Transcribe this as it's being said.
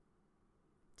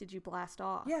Did you blast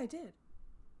off? Yeah, I did.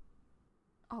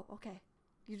 Oh, okay.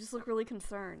 You just look really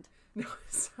concerned. No,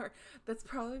 sorry. That's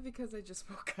probably because I just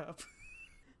woke up.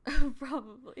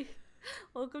 Probably.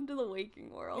 Welcome to the waking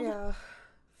world. Yeah,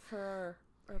 for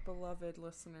our beloved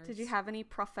listeners. Did you have any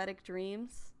prophetic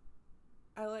dreams?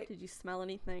 Did you smell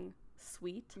anything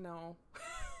sweet? No.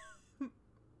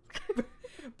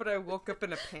 But I woke up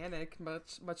in a panic,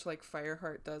 much like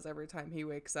Fireheart does every time he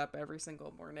wakes up every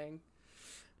single morning.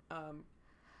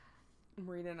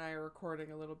 Marina and I are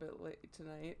recording a little bit late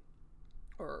tonight.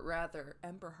 Or rather,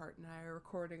 Emberheart and I are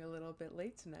recording a little bit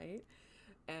late tonight.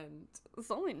 And it's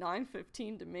only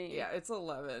 9:15 to me. Yeah, it's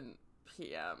 11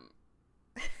 p.m.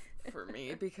 for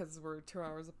me because we're 2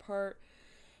 hours apart.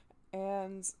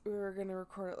 And we were going to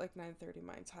record at like 9:30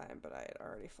 my time, but I had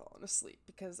already fallen asleep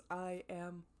because I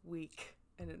am weak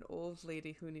and an old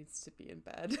lady who needs to be in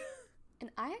bed.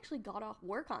 And I actually got off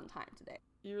work on time today.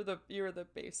 You're the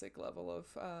basic level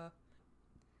of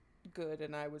good,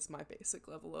 and I was my basic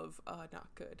level of not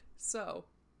good. So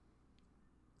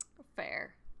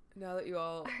fair. Now that you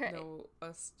all know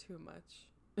us too much.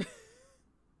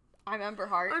 I'm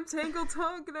Emberheart. I'm Tangle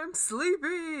Tongue and I'm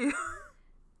sleepy.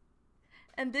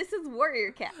 And this is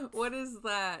Warrior Cats. What is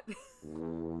that?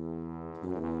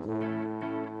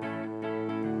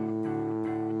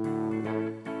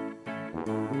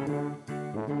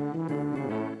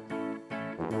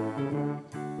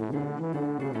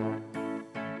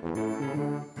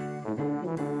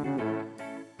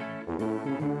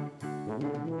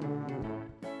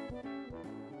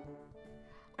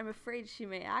 I'm afraid she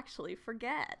may actually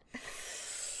forget.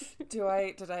 Did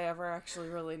I ever actually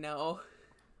really know?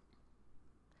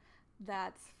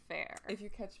 That's fair. If you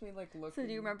catch me like looking... So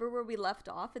do you remember where we left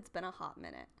off? It's been a hot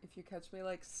minute. If you catch me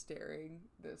like staring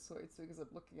this way, it's because I'm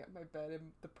looking at my bed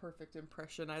and the perfect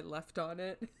impression I left on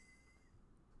it.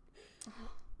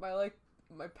 My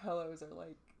pillows are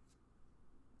like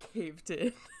caved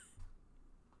in.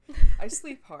 I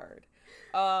sleep hard.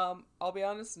 I'll be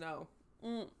honest, no.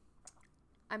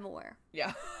 I'm aware.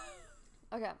 Yeah.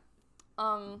 Okay.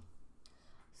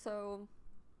 So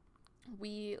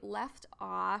we left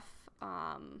off,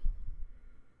 I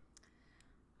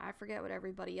forget what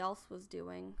everybody else was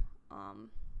doing.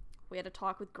 We had a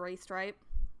talk with Graystripe,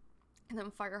 and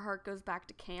then Fireheart goes back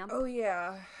to camp. Oh,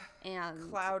 yeah.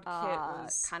 And Cloud Kit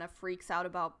was kind of freaks out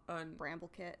about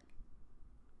Bramblekit.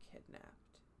 Kidnapped.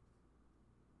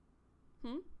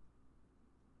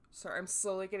 Sorry, I'm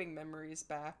slowly getting memories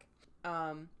back.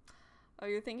 Oh,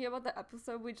 you're thinking about the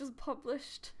episode we just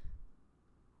published?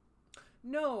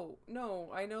 No,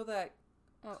 I know that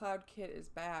Cloud Kit is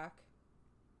back.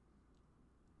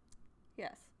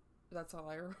 Yes. That's all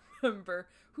I remember.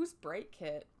 Who's Bright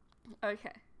Kit?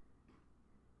 Okay.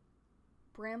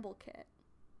 Bramblekit.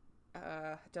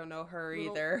 Don't know her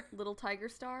either. Little Tiger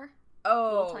Star?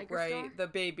 Oh, right. Star? The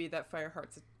baby that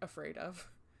Fireheart's afraid of.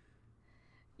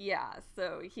 Yeah,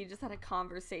 so he just had a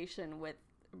conversation with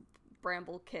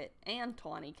Bramblekit and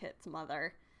Tawny Kit's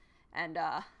mother. And,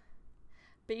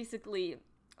 basically,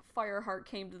 Fireheart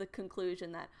came to the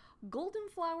conclusion that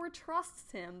Goldenflower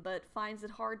trusts him, but finds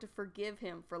it hard to forgive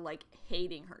him for, like,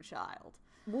 hating her child.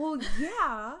 Well,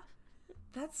 yeah.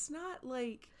 That's not,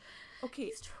 like... Okay.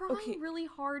 He's trying really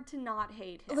hard to not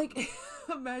hate him. Like,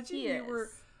 imagine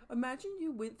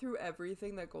you went through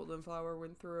everything that Goldenflower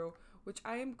went through, which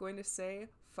I am going to say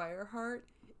Fireheart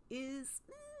is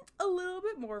a little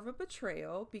bit more of a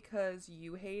betrayal because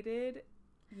you hated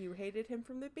him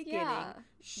from the beginning. Yeah,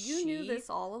 you knew this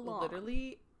all along.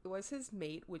 Literally was his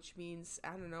mate, which means,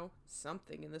 I don't know,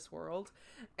 something in this world.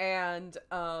 And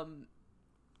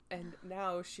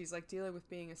now she's like dealing with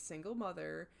being a single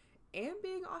mother and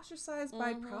being ostracized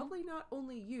by probably not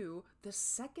only you, the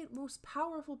second most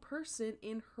powerful person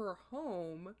in her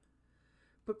home,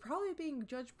 but probably being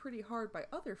judged pretty hard by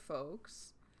other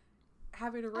folks,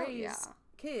 having to raise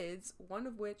kids, one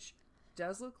of which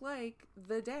does look like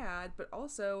the dad, but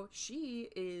also she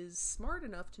is smart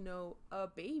enough to know a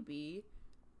baby,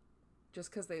 just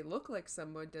because they look like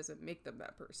someone doesn't make them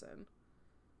that person.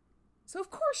 So of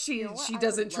course she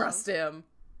doesn't trust him.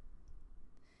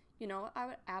 You know what I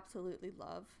would absolutely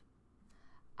love?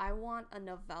 I want a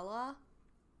novella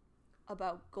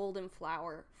about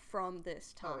Goldenflower from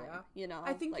this time. Oh, yeah? You know,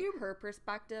 I think like her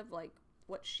perspective, like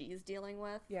what she's dealing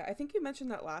with. Yeah, I think you mentioned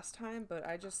that last time, but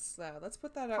I just let's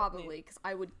put that out. Probably, because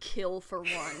I would kill for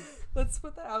one. Let's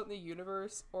put that out in the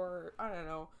universe, or I don't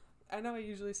know. I know I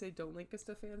usually say don't link us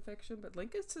to fan fiction, but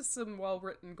link us to some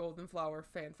well-written Goldenflower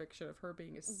fan fiction of her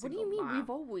being a single mom. What do you mean? We've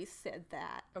always said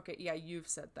that. Okay, yeah, you've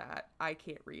said that. I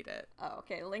can't read it. Oh,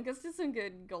 okay. Link us to some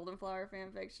good Goldenflower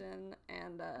fan fiction,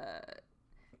 and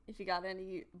if you got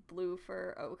any blue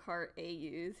fur Oakhart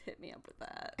AUs, hit me up with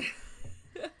that.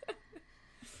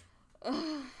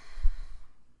 Ugh.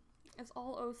 It's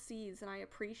all OCs, and I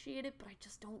appreciate it, but I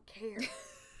just don't care.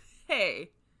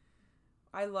 Hey,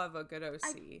 I love a good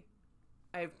OC.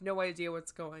 I have no idea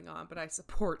what's going on, but I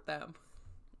support them.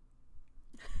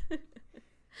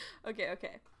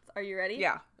 Okay. Are you ready?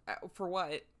 Yeah. For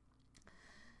what?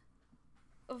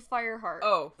 Fireheart.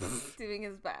 Oh. Doing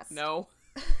his best. No.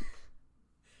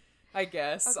 I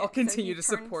guess. Okay, I'll continue so to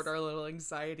support our little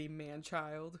anxiety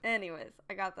man-child. Anyways,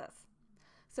 I got this.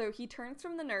 So he turns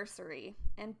from the nursery,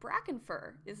 and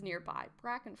Brackenfur is nearby.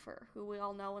 Brackenfur, who we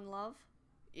all know and love.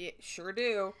 Yeah, sure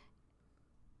do.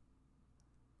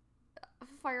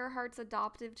 Fireheart's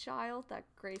adoptive child that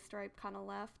Graystripe kind of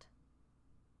left.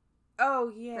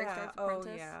 Oh, yeah. Graystripe's Oh,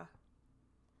 apprentice. yeah.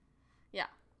 Yeah.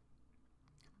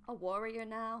 A warrior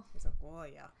now. He's a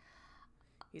warrior.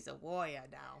 He's a warrior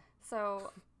now.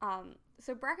 So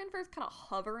Brackenfur's kind of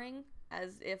hovering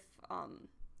as if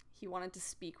he wanted to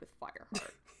speak with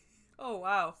Fireheart. Oh,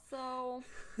 wow. So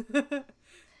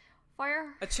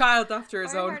A child after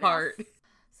his own heart.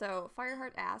 So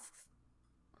Fireheart asks,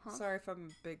 huh? Sorry if I'm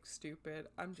big stupid.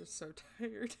 I'm just so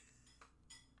tired.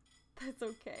 That's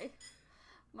okay.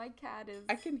 My cat is...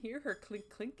 I can hear her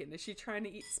clinking. Is she trying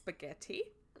to eat spaghetti?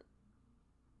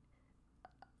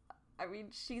 I mean,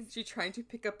 Is she trying to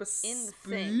pick up a in the spoon?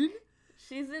 sink.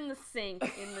 She's in the sink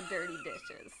in the dirty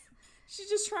dishes. She's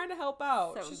just trying to help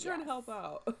out. So, She's trying to help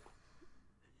out.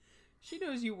 She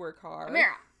knows you work hard.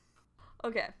 Amira!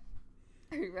 Okay.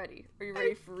 Are you ready? Are you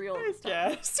ready for real this time?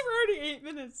 Yes. We're already 8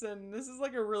 minutes in. This is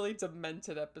like a really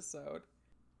demented episode.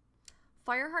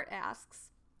 Fireheart asks,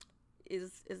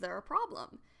 is there a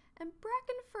problem? And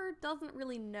Brackenfur doesn't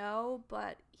really know,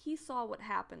 but he saw what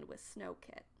happened with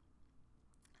Snowkit.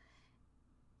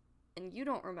 And you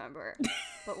don't remember,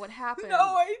 but what happened No,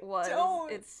 I was don't.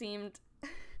 it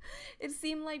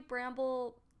seemed like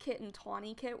Bramble Kit and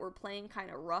Tawny Kit were playing kind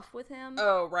of rough with him.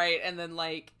 Oh, right. And then,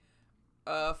 like,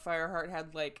 Fireheart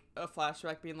had, like, a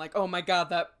flashback being like, oh my god,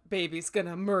 that baby's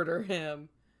gonna murder him.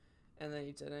 And then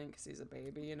he didn't because he's a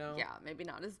baby, you know? Yeah, maybe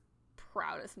not his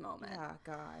proudest moment. Yeah,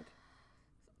 God.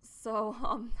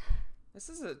 So, This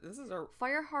is a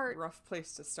Fireheart... rough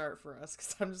place to start for us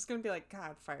because I'm just gonna be like,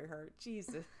 God, Fireheart,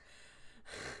 Jesus.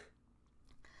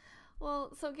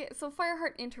 Well, so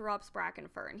Fireheart interrupts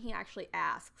Brackenfur, and he actually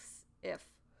asks if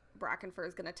Brackenfur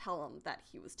is going to tell him that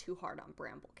he was too hard on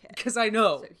Bramblekit. Because I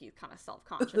know. So he's kind of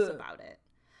self-conscious about it.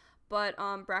 But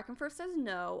Brackenfur says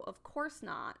no, of course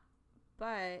not.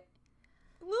 But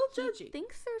A little judgy. he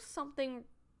thinks there's something...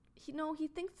 he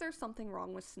thinks there's something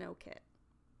wrong with Snowkit.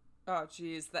 Oh,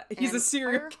 jeez. He's And a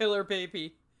serial killer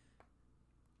baby.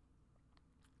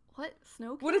 What?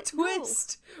 Snowkit? What a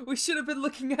twist! No. We should have been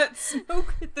looking at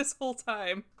Snowkit this whole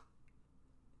time.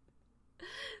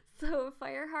 So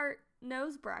Fireheart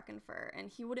knows Brackenfur,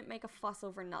 and he wouldn't make a fuss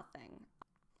over nothing.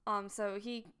 So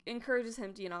he encourages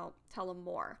him to, tell him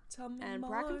more. Tell me and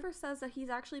more. Brackenfur says that he's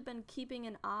actually been keeping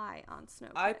an eye on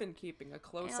Snowkit. I've been keeping a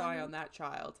close eye on that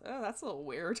child. Oh, that's a little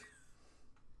weird.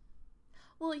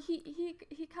 Well, he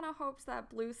kind of hopes that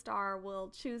Blue Star will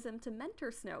choose him to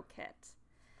mentor Snowkit.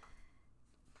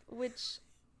 Which,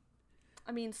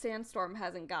 I mean, Sandstorm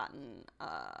hasn't gotten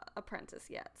apprentice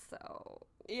yet, so...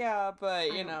 Yeah, but,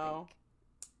 I don't think...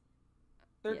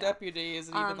 their deputy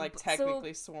isn't even,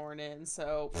 technically so... sworn in,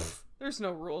 so there's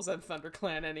no rules at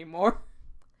ThunderClan anymore.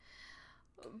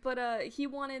 But, he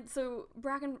wanted... So,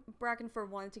 Brackenfur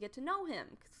wanted to get to know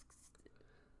him,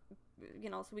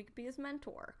 so he could be his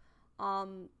mentor.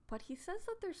 But he says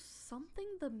that there's something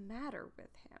the matter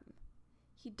with him.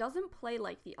 He doesn't play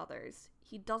like the others.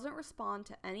 He doesn't respond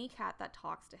to any cat that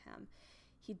talks to him.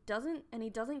 He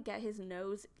doesn't get his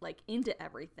nose, into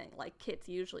everything like kits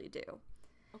usually do.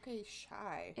 Okay,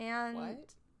 shy. And...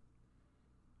 What?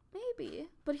 Maybe.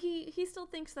 But he still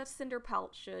thinks that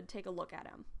Cinderpelt should take a look at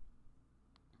him.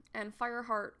 And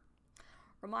Fireheart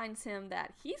reminds him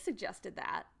that he suggested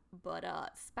that, but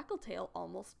Speckletail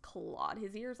almost clawed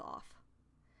his ears off.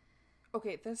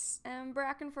 Okay, this... And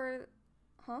Brackenfur...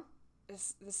 Huh?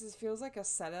 This feels like a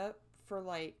setup for,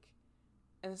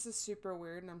 and this is super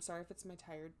weird, and I'm sorry if it's my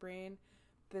tired brain,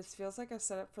 but this feels like a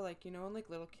setup for, when,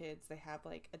 little kids, they have,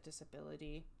 a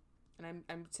disability, and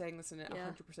I'm saying this in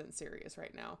 100% serious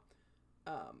right now.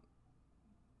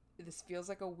 This feels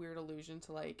like a weird allusion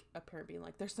to, a parent being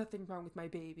like, there's nothing wrong with my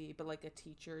baby, but, a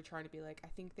teacher trying to be like, I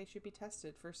think they should be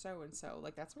tested for so-and-so.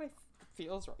 That's what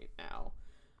feels right now.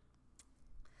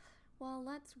 Well,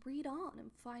 let's read on and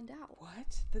find out.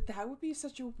 What? That would be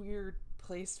such a weird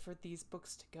place for these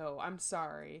books to go. I'm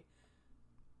sorry.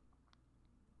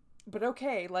 But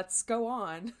okay, let's go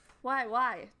on.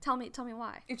 Why? Tell me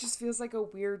why. It just feels like a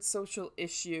weird social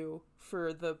issue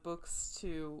for the books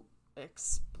to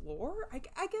explore. I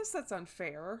guess that's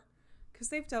unfair, because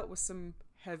they've dealt with some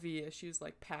heavy issues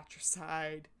like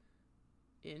patricide,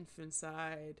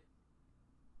 infanticide,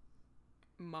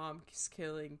 mom's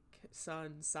killing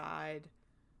son's side.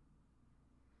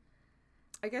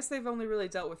 I guess they've only really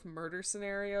dealt with murder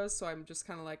scenarios, so I'm just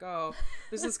kind of like, oh,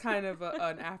 this is kind of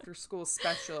an after-school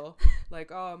special.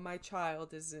 Like, oh, my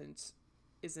child isn't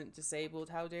disabled.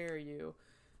 How dare you?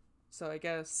 So I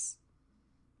guess,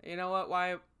 you know what?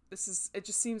 Why it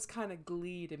just seems kind of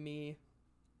Glee to me.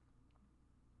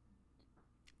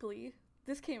 Glee?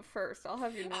 This came first. I'll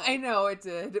have you know. I know it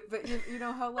did, but you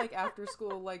know how like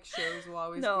after-school like shows will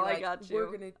always be like, I got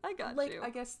you. I got you.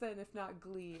 I guess then if not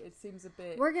Glee, it seems a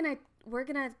bit. We're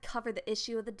gonna cover the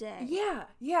issue of the day.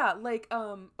 Yeah, like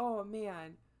oh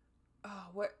man,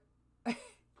 what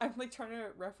I'm like trying to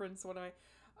reference one of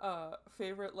my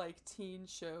favorite like teen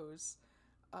shows,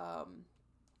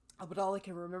 but all I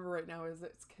can remember right now is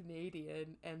it's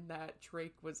Canadian and that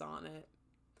Drake was on it.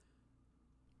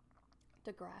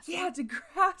 Degrassi. Yeah,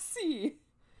 Degrassi.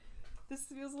 This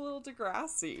feels a little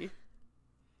Degrassi.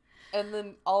 And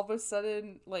then all of a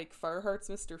sudden, like, Fireheart's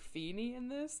Mr. Feeney in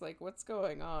this? Like, what's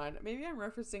going on? Maybe I'm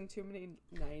referencing too many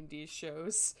 90s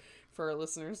shows for our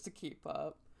listeners to keep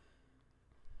up.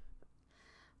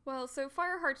 Well, so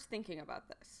Fireheart's thinking about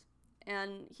this.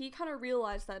 And he kind of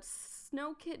realized that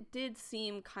Snow Kit did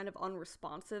seem kind of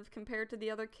unresponsive compared to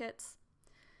the other kits.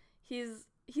 He's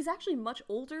actually much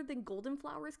older than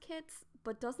Goldenflower's kits,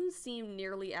 but doesn't seem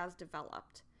nearly as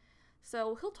developed.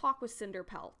 So he'll talk with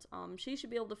Cinderpelt. She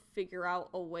should be able to figure out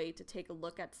a way to take a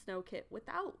look at Snow Kit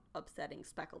without upsetting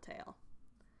Speckletail.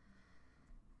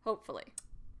 Hopefully.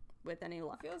 With any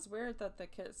luck. It feels weird that the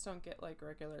kits don't get, like,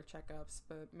 regular checkups,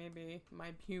 but maybe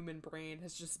my human brain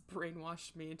has just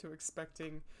brainwashed me into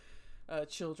expecting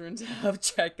children to have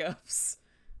checkups.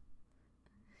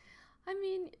 I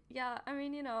mean,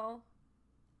 you know,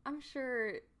 I'm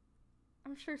sure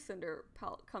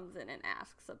Cinderpelt comes in and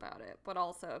asks about it, but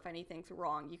also if anything's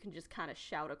wrong, you can just kind of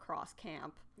shout across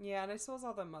camp. Yeah, and I suppose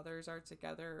all the mothers are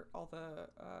together,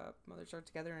 in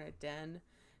a den,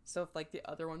 so if, like, the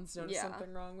other ones notice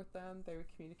something wrong with them, they would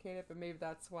communicate it, but maybe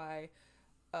that's why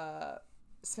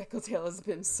Speckletail has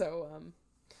been so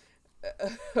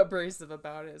abrasive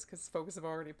about it, is because folks have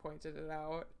already pointed it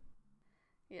out.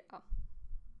 Yeah.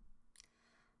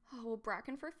 Oh, well,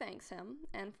 Brackenfur thanks him,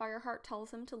 and Fireheart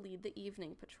tells him to lead the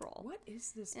evening patrol. What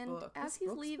is this and book? As this he's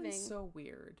book's leaving, been so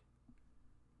weird.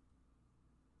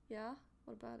 Yeah,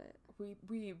 what about it?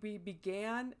 We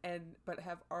began but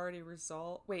have already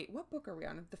resolved. Wait, what book are we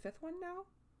on? The 5th one now?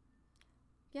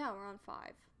 Yeah, we're on 5.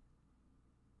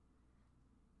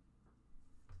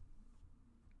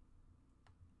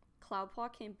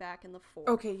 Cloudpaw came back in the 4th.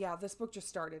 Okay, yeah, this book just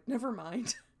started. Never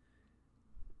mind.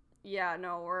 Yeah,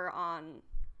 no, we're on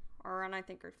I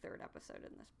think our 3rd episode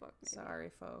in this book. Maybe.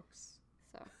 Sorry, folks.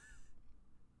 So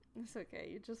it's okay.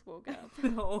 You just woke up.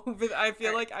 No, but I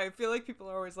feel like people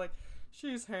are always like,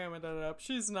 she's hamming it up.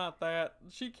 She's not that.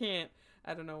 She can't.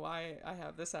 I don't know why I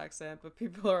have this accent, but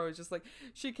people are always just like,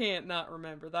 she can't not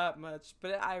remember that much.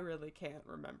 But I really can't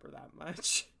remember that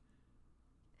much.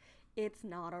 It's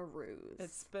not a ruse.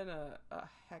 It's been a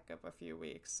heck of a few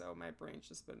weeks, so my brain's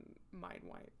just been mind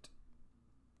wiped.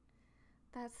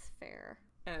 That's fair.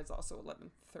 And it's also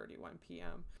 11:31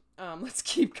 p.m. Let's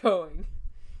keep going.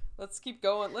 Let's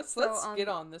get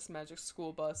on this magic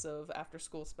school bus of after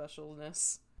school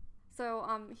specialness. So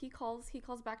he calls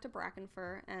back to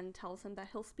Brackenfur and tells him that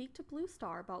he'll speak to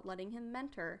Bluestar about letting him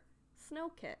mentor Snow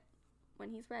Kit when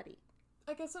he's ready.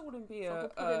 I guess it wouldn't be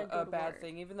a bad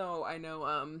thing, even though I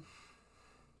know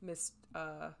Miss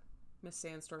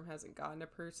Sandstorm hasn't gotten a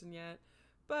person yet.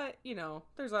 But, you know,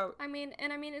 there's I mean,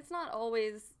 it's not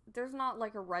always... There's not,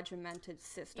 like, a regimented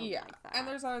system like that. And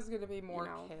there's always going to be more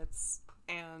kits.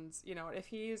 And, you know, if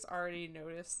he's already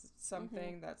noticed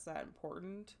something that's that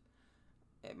important,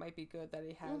 it might be good that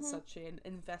he has such an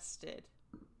invested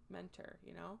mentor,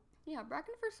 you know? Yeah,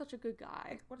 Brackenfur's such a good guy.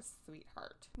 Like, what a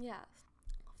sweetheart. Yes.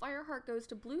 Fireheart goes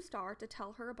to Bluestar to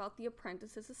tell her about the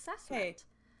apprentice's assessment.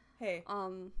 Hey,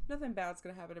 nothing bad's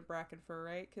gonna happen to Brackenfur,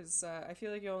 right? Because I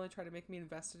feel like you only try to make me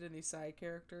invested in these side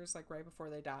characters, like, right before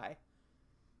they die.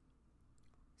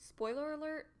 Spoiler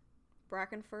alert,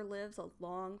 Brackenfur lives a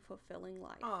long, fulfilling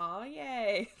life. Aw,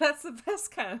 yay! That's the best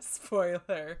kind of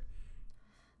spoiler.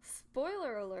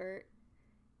 Spoiler alert,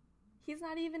 he's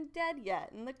not even dead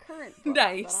yet in the current book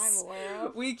nice. that I'm aware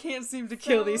of. We can't seem to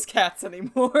kill these cats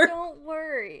anymore. Don't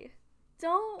worry.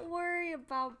 Don't worry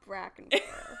about Brackenfur.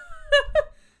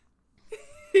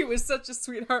 He was such a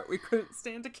sweetheart, we couldn't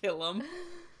stand to kill him.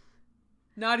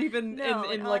 Not even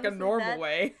in like a normal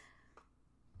way.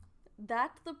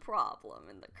 That's the problem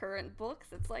in the current books.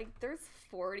 It's like, there's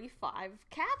 45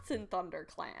 cats in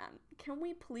ThunderClan. Can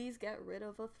we please get rid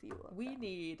of a few of them? We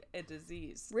need a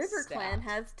disease. RiverClan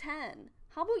has 10.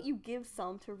 How about you give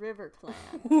some to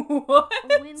RiverClan? What?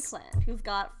 WindClan, who's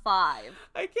got 5.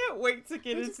 I can't wait to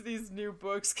get into these new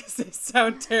books because they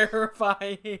sound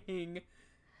terrifying.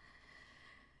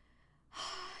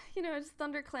 You know, it's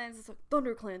ThunderClan. It's like,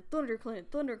 ThunderClan, ThunderClan,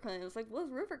 ThunderClan. It's like, what's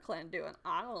RiverClan doing?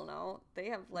 I don't know. They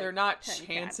have, like, they're not 10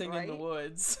 chancing cats, right? in the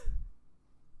woods.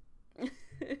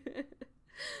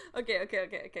 Okay.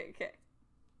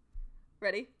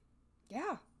 Ready?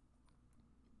 Yeah.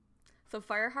 So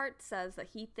Fireheart says that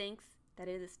he thinks that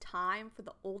it is time for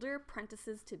the older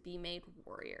apprentices to be made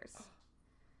warriors.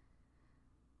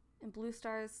 And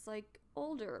Bluestar's like,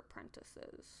 older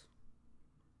apprentices.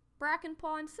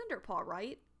 Brackenpaw and Cinderpaw,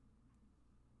 right?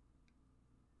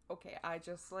 Okay, I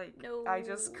just No.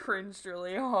 cringed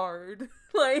really hard.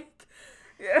 Like,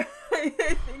 yeah, I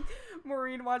think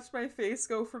Maureen watched my face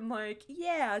go from like,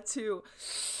 yeah, to,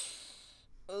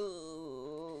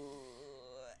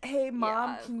 hey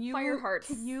mom, Yeah,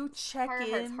 can you check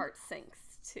Fireheart's in? heart sinks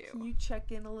too. Can you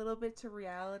check in a little bit to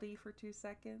reality for 2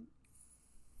 seconds?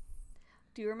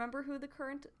 Do you remember who the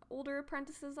current older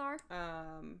apprentices are?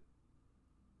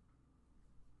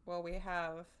 Well, we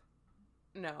have,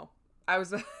 no, I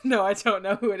don't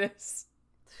know who it is.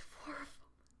 4 of them.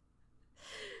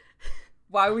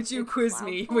 Why would you It's quiz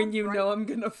me Cloudpaw, when you know I'm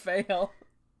gonna fail?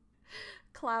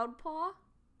 Cloudpaw,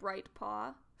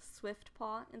 Brightpaw,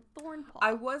 Swiftpaw, and Thornpaw.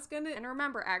 I was gonna And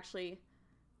remember, actually,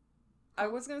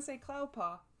 say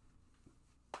Cloudpaw.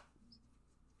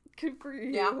 good for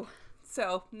you. Yeah.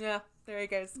 So, yeah, there you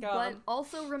guys go. But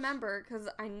also remember, because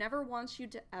I never want you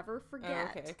to ever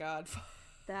forget Okay, God.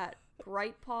 that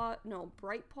Brightpaw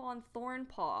and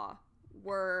Thornpaw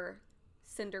were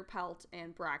Cinderpelt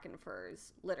and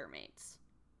Brackenfur's littermates.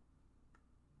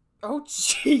 Oh,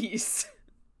 jeez.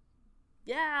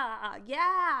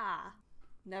 Yeah.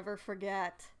 Never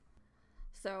forget.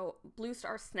 So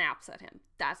Bluestar snaps at him.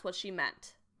 That's what she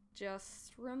meant.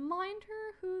 Just remind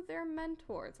her who their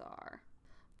mentors are.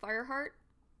 Fireheart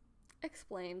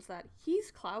explains that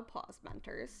he's Cloudpaw's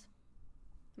mentor.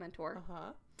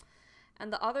 Uh-huh.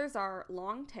 And the others are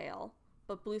Longtail,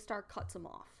 but Bluestar cuts him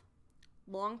off.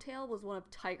 Longtail was one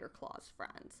of Tigerclaw's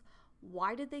friends.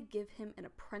 Why did they give him an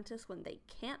apprentice when they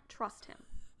can't trust him?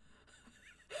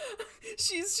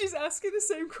 She's asking the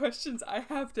same questions I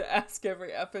have to ask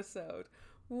every episode.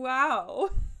 Wow.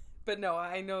 But no,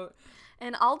 I know.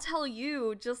 And I'll tell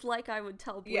you, just like I would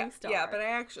tell Bluestar. Yeah, but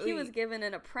he was given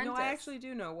an apprentice. No, I actually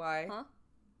do know why. Huh?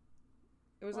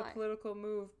 It was Why? a political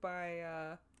move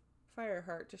by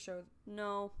Fireheart to show.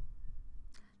 No.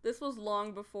 This was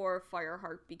long before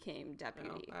Fireheart became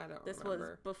deputy. No, I don't This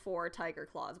remember. was before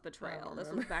Tigerclaw's betrayal. This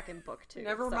was back in book 2.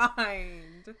 Never so.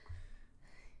 mind.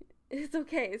 It's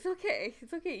okay.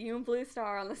 You and Bluestar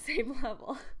are on the same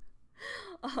level.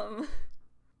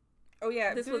 Oh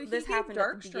yeah, This happened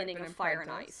at the beginning of Fire and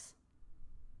Ice.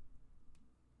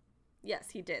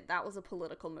 Yes, he did. That was a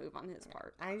political move on his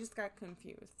part. I just got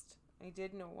confused. I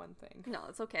did know one thing. No,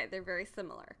 it's okay. They're very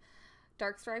similar.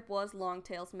 Darkstripe was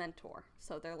Longtail's mentor,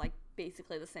 so they're like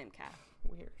basically the same cat.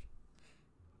 Weird.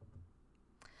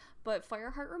 But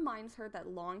Fireheart reminds her that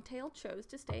Longtail chose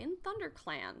to stay in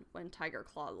ThunderClan when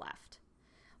Tigerclaw left.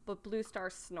 But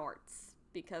Bluestar snorts,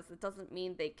 because it doesn't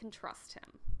mean they can trust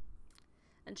him.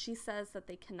 And she says that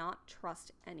they cannot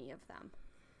trust any of them.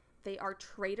 They are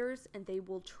traitors, and they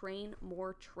will train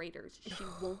more traitors. She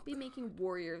won't be making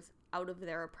warriors out of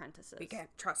their apprentices. We can't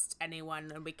trust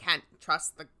anyone, and we can't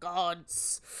trust the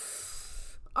gods.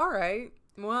 All right.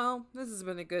 Well, this has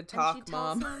been a good talk,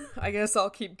 Mom. I guess I'll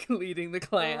keep leading the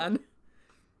clan.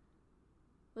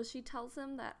 Well, she tells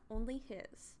him that only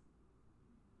his.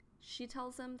 She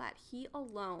tells him that he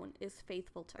alone is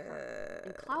faithful to her.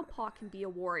 And Cloudpaw can be a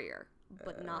warrior,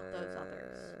 but not those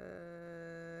others.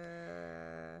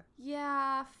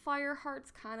 Yeah,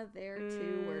 Fireheart's kind of there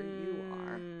too, where you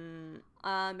are.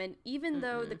 And even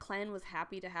though the clan was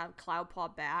happy to have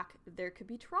Cloudpaw back, there could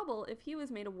be trouble if he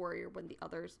was made a warrior when the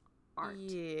others aren't.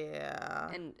 Yeah.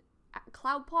 And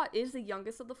Cloudpaw is the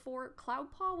youngest of the 4.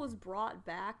 Cloudpaw was brought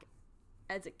back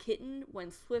as a kitten when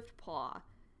Swiftpaw,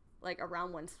 like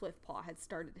around when Swiftpaw had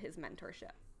started his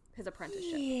mentorship, his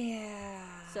apprenticeship. Yeah.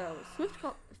 So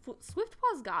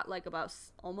Swiftpaw's got like about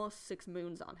almost 6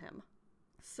 moons on him.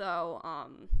 So,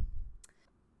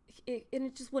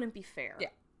 it just wouldn't be fair. Yeah.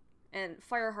 And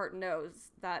Fireheart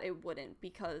knows that it wouldn't,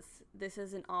 because this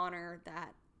is an honor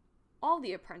that all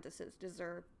the apprentices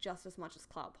deserve just as much as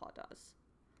Cloudpaw does.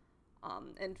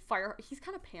 And he's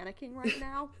kind of panicking right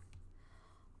now.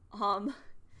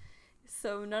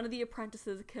 So none of the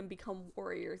apprentices can become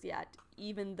warriors yet,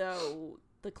 even though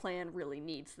the clan really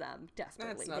needs them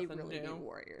desperately. They really need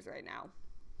warriors right now.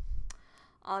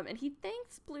 And he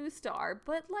thanks Blue Star,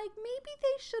 but, like, maybe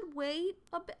they should wait.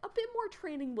 A bit more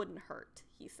training wouldn't hurt,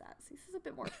 he says. He says a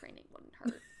bit more training wouldn't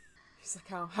hurt. He's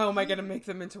like, how am I going to make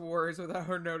them into warriors without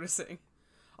her noticing?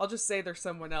 I'll just say they're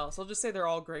someone else. I'll just say they're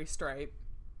all Gray Stripe.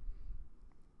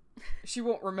 She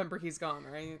won't remember he's gone,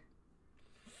 right?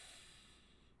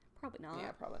 Probably not.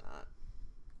 Yeah, probably not.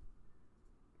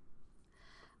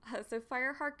 So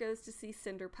Fireheart goes to see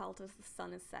Cinderpelt as the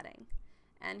sun is setting.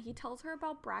 And he tells her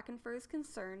about Brackenfur's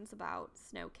concerns about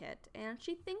Snowkit, and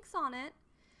she thinks on it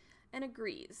and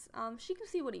agrees. She can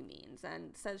see what he means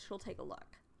and says she'll take a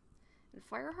look. And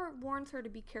Fireheart warns her to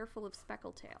be careful of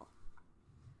Speckletail.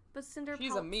 But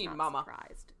Cinderpelt's a mean not mama.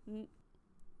 surprised.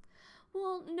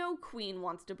 Well, no queen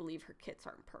wants to believe her kits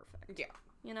aren't perfect. Yeah.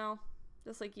 You know?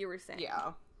 Just like you were saying.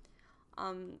 Yeah.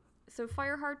 So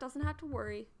Fireheart doesn't have to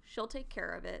worry. She'll take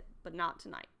care of it, but not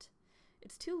tonight.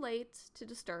 It's too late to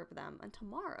disturb them, and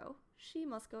tomorrow she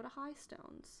must go to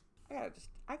Highstones. I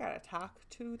gotta talk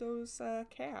to those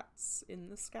cats in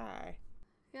the sky.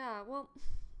 Yeah, well,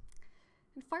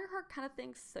 and Fireheart kind of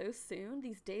thinks so soon.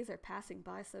 These days are passing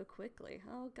by so quickly.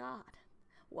 Oh, God.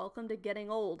 Welcome to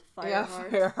getting old,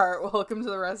 Fireheart. Yeah, Fireheart, welcome to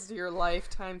the rest of your life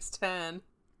times 10.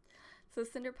 So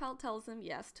Cinderpelt tells him,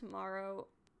 yes, tomorrow.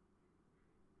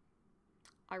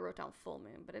 I wrote down full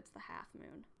moon, but it's the half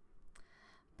moon.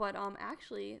 But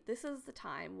actually, this is the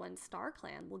time when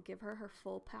StarClan will give her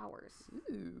full powers.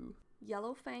 Ooh.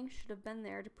 Yellowfang should have been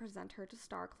there to present her to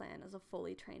StarClan as a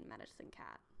fully trained medicine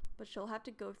cat, but she'll have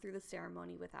to go through the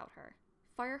ceremony without her.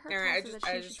 Fireheart tells her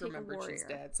that she should take a warrior. She's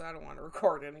dead, so I don't want to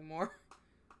record anymore.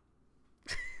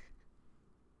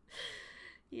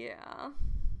 Yeah.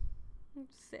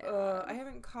 Sad. I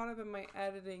haven't caught up in my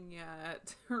editing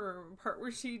yet. Her part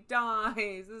where she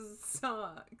dies. This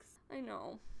sucks. I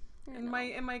know. And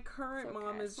my current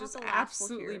mom is just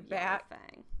absolutely bat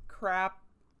crap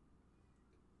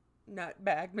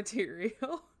nutbag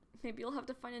material. Maybe you'll have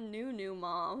to find a new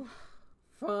mom.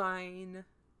 Fine.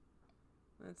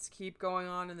 Let's keep going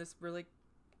on in this really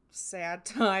sad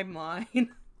timeline.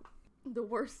 The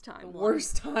worst timeline. The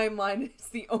worst timeline is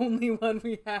the only one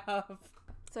we have.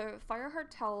 So Fireheart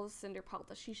tells Cinderpelt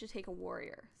that she should take a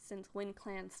warrior, since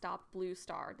WindClan stopped Blue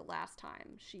Star the last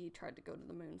time she tried to go to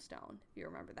the Moonstone, if you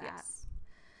remember that. Yes.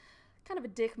 Kind of a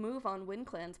dick move on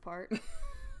WindClan's part.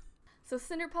 So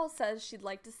Cinderpelt says she'd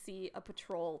like to see a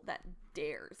patrol that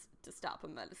dares to stop a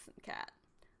medicine cat.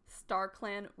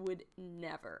 StarClan would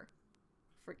never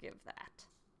forgive that.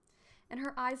 And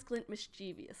her eyes glint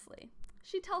mischievously.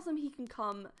 She tells him he can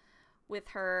come with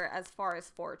her as far as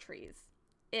Four Trees.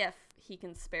 If he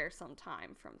can spare some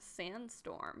time from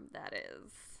Sandstorm, that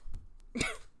is.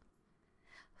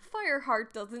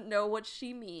 Fireheart doesn't know what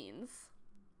she means.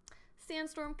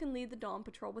 Sandstorm can lead the Dawn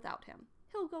Patrol without him.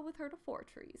 He'll go with her to Four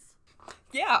Trees.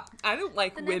 Yeah, I don't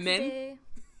like The women. next day...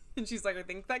 And she's like, I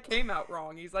think that came out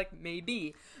wrong. He's like,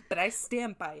 maybe, but I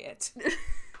stand by it.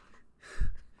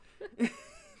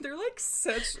 They're like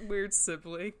such weird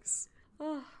siblings.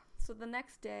 So the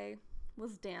next day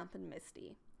was damp and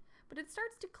misty. But it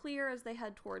starts to clear as they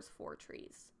head towards Four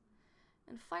Trees.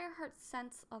 And Fireheart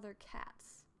scents other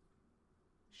cats.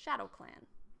 ShadowClan.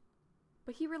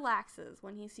 But he relaxes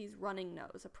when he sees Running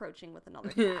Nose approaching with another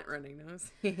cat. Running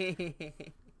Nose.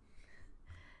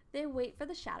 They wait for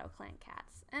the ShadowClan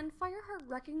cats, and Fireheart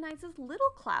recognizes Little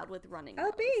Cloud with Running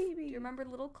Nose. A baby. Do you remember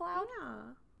Little Cloud?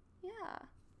 Yeah. Yeah.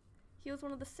 He was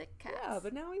one of the sick cats. Yeah,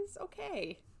 but now he's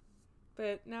okay.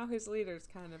 But now his leader's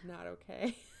kind of not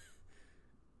okay.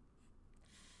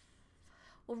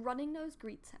 Well, Running Nose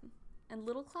greets him, and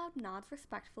Little Cloud nods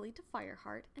respectfully to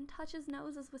Fireheart and touches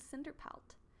noses with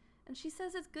Cinderpelt. And she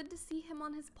says it's good to see him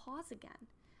on his paws again,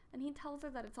 and he tells her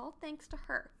that it's all thanks to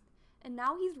her. And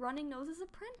now he's Running Nose's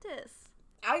apprentice.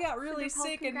 I got really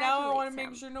sick, and now I want to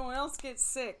make sure no one else gets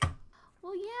sick.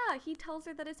 Well, yeah, he tells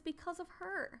her that it's because of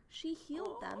her. She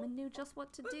healed them and knew just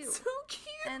what to do. That's so cute.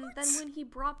 And then when he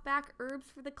brought back herbs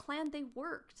for the clan, they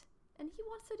worked. And he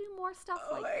wants to do more stuff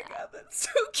like that. Oh my god, that's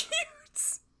so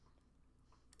cute.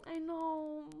 I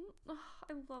know. Ugh,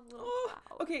 I love Little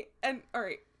Cloud. Okay, and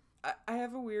alright. I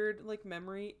have a weird,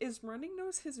 memory. Is Running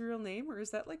Nose his real name, or is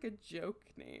that, a joke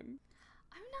name?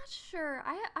 I'm not sure.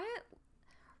 I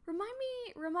remind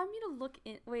me to look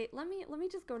in. Wait, let me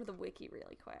just go to the wiki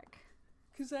really quick.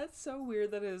 Because that's so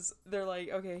weird that they're like,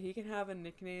 okay, he can have a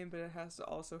nickname, but it has to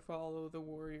also follow the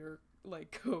warrior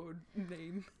like code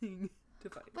naming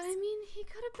device. But I mean, he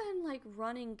could have been like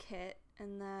Running Kit,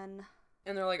 and then.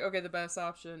 And they're like, okay, the best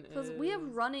option is. Because we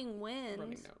have Running Wind.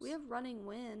 Running Nose. We have Running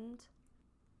Wind.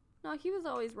 No, he was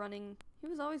always Running. He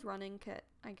was always Running Kit,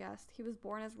 I guess. He was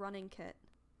born as Running Kit.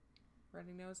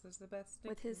 Running Nose is the best.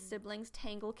 With his siblings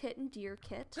Tangle Kit and Deer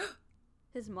Kit.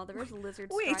 His mother is Lizard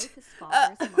Wait, Strife. His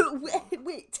father is Muskrat.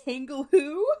 wait, Tangle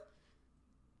who?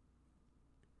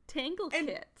 Tangle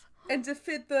Kit. And to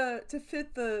fit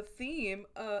the theme,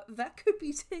 that could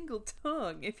be Tangle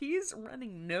Tongue if he's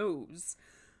Running Nose.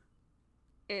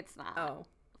 It's not. Oh.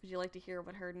 Would you like to hear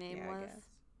what her name was? I guess.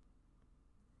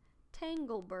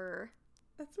 Tanglebur.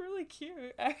 That's really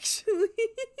cute, actually.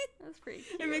 That's pretty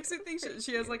cute. It makes me think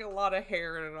she has like a lot of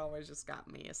hair and it always just got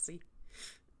messy.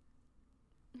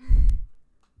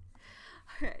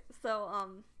 Alright, so,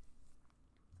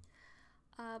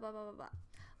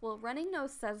 Well, Running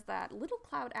Nose says that Little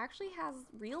Cloud actually has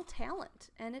real talent,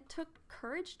 and it took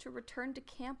courage to return to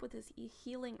camp with his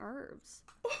healing herbs.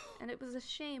 And it was a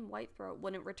shame Whitethroat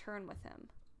wouldn't return with him.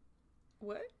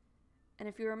 What? And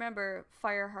if you remember,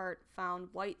 Fireheart found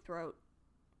Whitethroat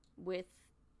with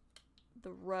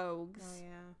the rogues. Oh,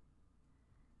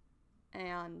 yeah.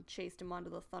 And chased him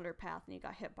onto the Thunder Path, and he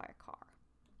got hit by a car.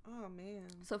 Oh, man.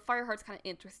 So Fireheart's kind of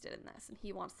interested in this, and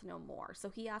he wants to know more. So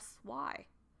he asks why.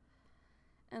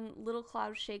 And Little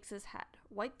Cloud shakes his head.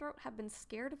 Whitethroat had been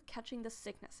scared of catching the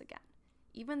sickness again,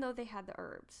 even though they had the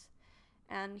herbs.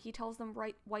 And he tells them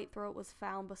Whitethroat was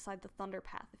found beside the Thunder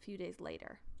Path a few days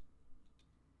later.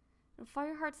 And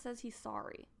Fireheart says he's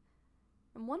sorry,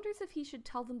 and wonders if he should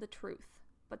tell them the truth,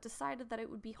 but decided that it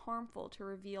would be harmful to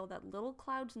reveal that Little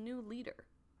Cloud's new leader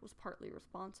was partly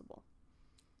responsible.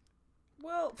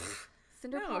 Well,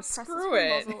 Cinderpaw presses screw her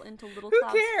it. muzzle into Little Who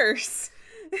Cloud's... cares?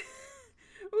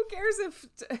 Who cares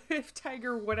if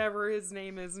Tiger, whatever his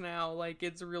name is now, like,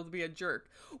 gets real to be a jerk?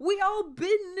 We all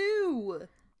been new!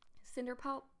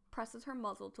 Cinderpaw presses her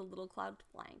muzzle to Little Cloud's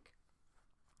flank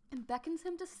and beckons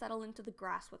him to settle into the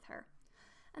grass with her,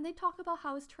 and they talk about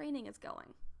how his training is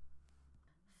going.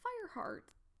 Fireheart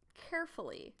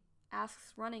carefully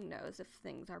asks Running Nose if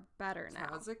things are better now.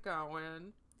 How's it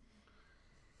going?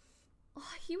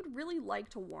 He would really like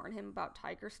to warn him about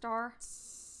Tiger Star,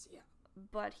 Yeah.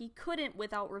 but he couldn't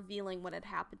without revealing what had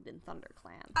happened in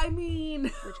ThunderClan. I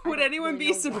mean, would anyone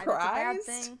be surprised?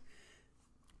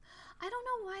 I don't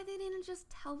know why they didn't just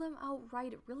tell them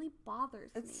outright. It really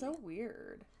bothers me. It's so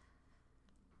weird.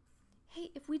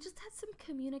 Hey, if we just had some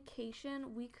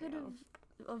communication, we could have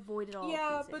avoided all of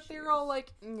Yeah, these but issues. they're all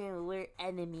like, no, we're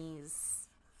enemies.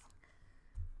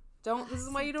 This is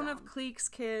why you don't have cliques,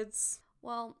 kids.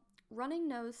 Well, Running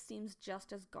Nose seems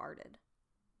just as guarded,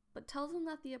 but tells him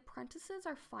that the apprentices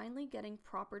are finally getting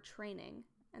proper training,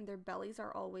 and their bellies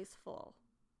are always full.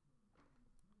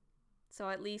 So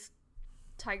at least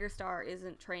Tiger Star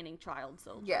isn't training child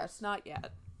soldiers. Yes, not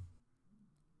yet.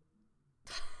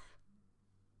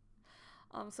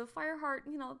 So Fireheart,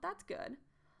 that's good.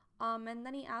 And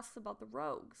then he asks about the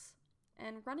rogues,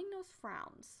 and Running Nose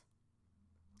frowns.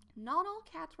 Not all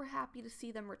cats were happy to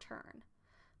see them return,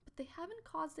 but they haven't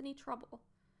caused any trouble.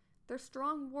 They're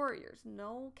strong warriors.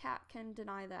 No cat can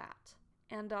deny that.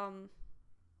 And,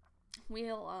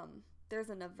 there's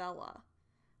a novella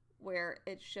where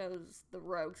it shows the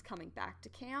rogues coming back to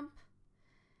camp,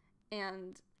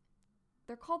 and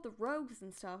they're called the rogues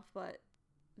and stuff, but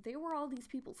they were all these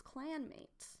people's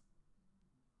clanmates.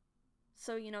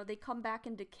 So, they come back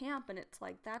into camp and it's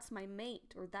like, that's my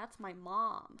mate, or that's my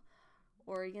mom,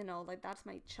 or, that's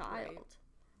my child. Right.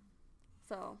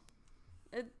 So,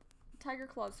 Tiger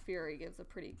Claw's Fury gives a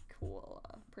pretty cool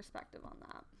perspective on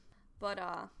that. But,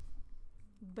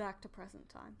 back to present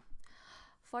time.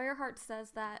 Fireheart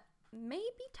says that maybe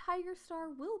Tiger Star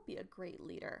will be a great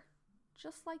leader,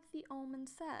 just like the Omen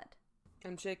said.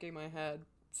 I'm shaking my head.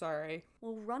 Sorry.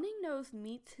 Well, Running Nose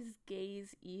meets his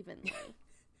gaze evenly.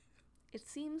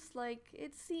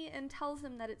 And tells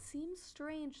him that it seems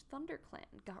strange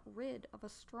ThunderClan got rid of a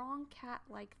strong cat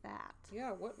like that.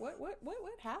 Yeah, what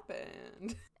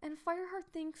happened? And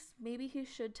Fireheart thinks maybe he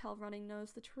should tell Running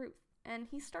Nose the truth. And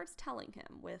he starts telling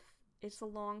him with, it's a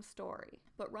long story.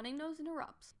 But Running Nose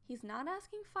interrupts. He's not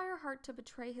asking Fireheart to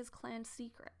betray his clan's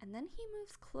secret. And then he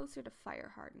moves closer to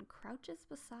Fireheart and crouches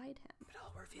beside him. But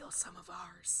I'll reveal some of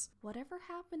ours. Whatever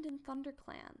happened in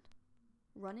ThunderClan,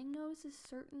 Running Nose is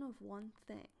certain of one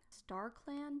thing.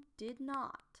 StarClan did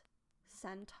not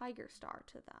send Tiger Star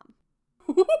to them.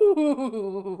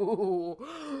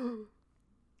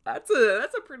 That's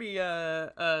a pretty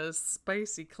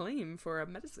spicy claim for a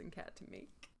medicine cat to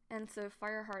make. And so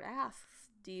Fireheart asks,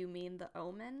 do you mean the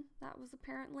Omen that was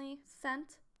apparently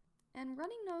sent? And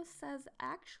Running Nose says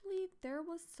actually there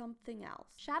was something else.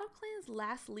 ShadowClan's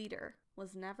last leader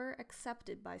was never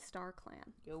accepted by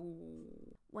StarClan. Yo.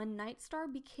 When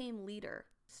Nightstar became leader,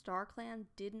 StarClan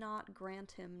did not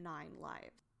grant him 9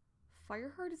 lives.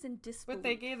 Fireheart is in disbelief. But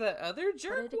they gave that other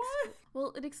jerk one?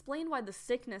 Well, it explained why the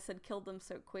sickness had killed him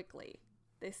so quickly.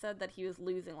 They said that he was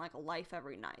losing like a life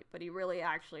every night, but he really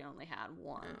actually only had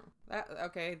 1. Oh,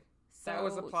 okay. So that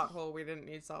was a plot hole we didn't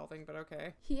need solving, but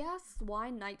okay. He asks why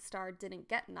Nightstar didn't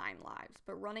get 9 lives,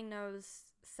 but Running Nose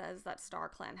says that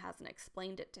StarClan hasn't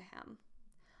explained it to him.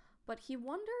 But he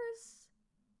wonders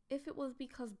if it was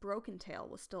because Broken Tail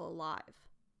was still alive.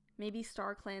 Maybe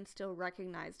StarClan still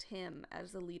recognized him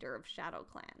as the leader of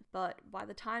ShadowClan, but by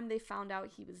the time they found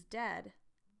out he was dead,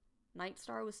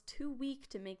 Nightstar was too weak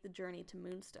to make the journey to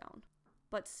Moonstone.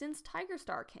 But since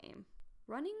Tigerstar came,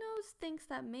 Running Nose thinks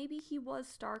that maybe he was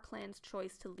StarClan's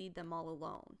choice to lead them all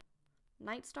alone.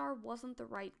 Nightstar wasn't the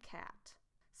right cat.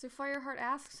 So Fireheart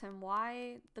asks him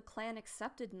why the clan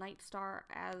accepted Nightstar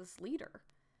as leader.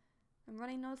 And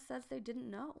Running Nose says they didn't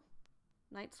know.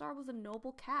 Nightstar was a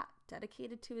noble cat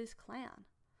dedicated to his clan.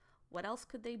 What else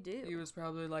could they do? He was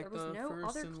probably like there was the no first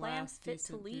other and clan last fit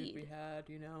to decent lead. dude we had,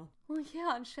 you know. Well,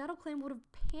 yeah, and ShadowClan would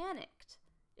have panicked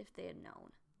if they had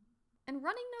known. And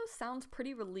Running Nose sounds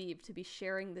pretty relieved to be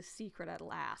sharing this secret at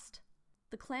last.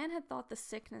 The clan had thought the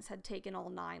sickness had taken all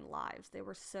 9 lives. They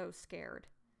were so scared.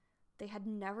 They had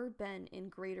never been in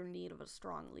greater need of a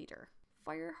strong leader.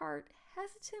 Fireheart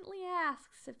hesitantly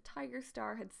asks if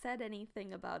Tigerstar had said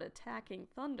anything about attacking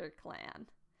ThunderClan.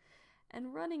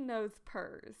 And Running Nose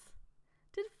purrs.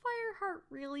 Did Fireheart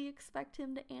really expect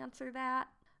him to answer that?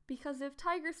 Because if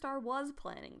Tigerstar was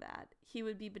planning that, he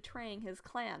would be betraying his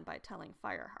clan by telling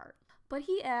Fireheart. But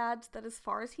he adds that as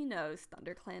far as he knows,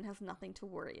 ThunderClan has nothing to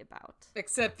worry about.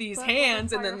 Except these but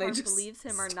hands, and then they Fireheart just believes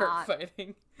him or start not.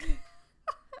 fighting.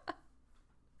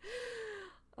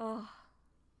 Oh.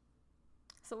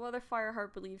 So whether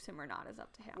Fireheart believes him or not is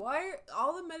up to him. Why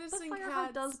all the medicine But Fireheart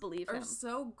cats does believe are him.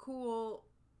 so cool?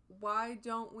 Why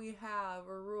don't we have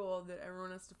a rule that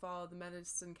everyone has to follow the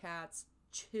medicine cat's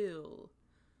chill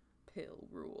pill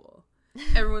rule?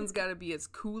 Everyone's got to be as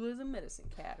cool as a medicine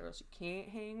cat, or else you can't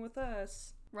hang with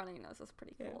us. Running Nose is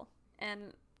pretty cool.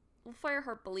 And well,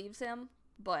 Fireheart believes him,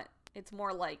 but it's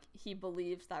more like he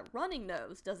believes that Running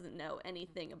Nose doesn't know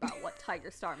anything about what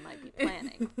Tigerstar might be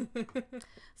planning.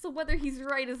 So whether he's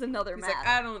right is another He's matter. like,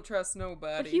 I don't trust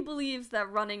nobody. But he believes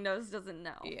that Running Nose doesn't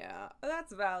know. Yeah,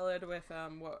 that's valid with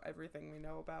everything we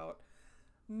know about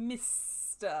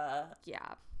Mr.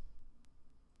 Yeah.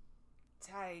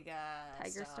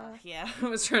 Tigerstar. Yeah, I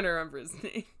was trying to remember his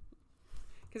name.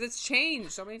 Because it's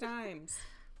changed so many times.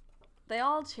 They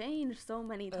all change so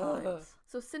many times. Ugh.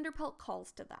 So Cinderpelt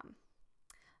calls to them.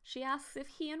 She asks if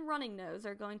he and Running Nose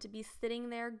are going to be sitting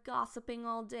there gossiping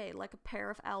all day like a pair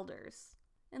of elders.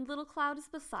 And Little Cloud is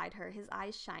beside her, his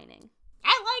eyes shining.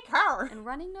 I like her! And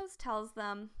Running Nose tells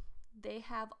them they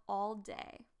have all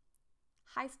day.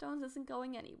 Highstones isn't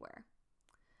going anywhere.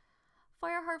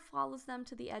 Fireheart follows them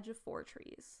to the edge of 4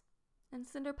 trees. And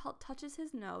Cinderpelt touches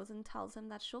his nose and tells him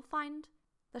that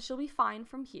she'll be fine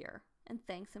from here, and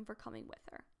thanks him for coming with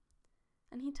her.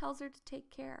 And he tells her to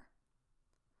take care.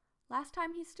 Last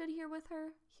time he stood here with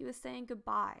her, he was saying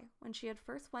goodbye when she had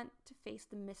first went to face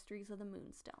the mysteries of the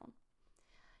Moonstone.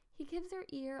 He gives her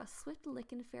ear a swift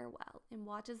lick in farewell and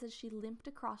watches as she limped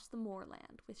across the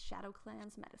moorland with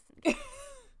ShadowClan's medicine kit.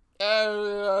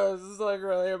 This is like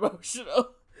really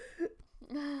emotional.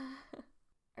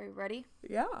 Are you ready?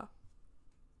 Yeah.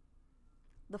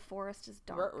 The forest is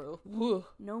dark.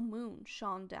 No moon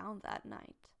shone down that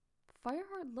night.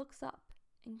 Fireheart looks up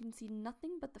and can see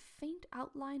nothing but the faint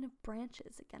outline of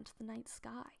branches against the night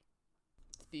sky.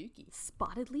 Spooky.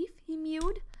 Spotted Leaf, he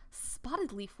mewed.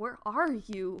 Spotted Leaf, where are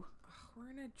you?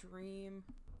 We're in a dream.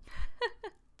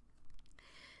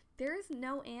 There is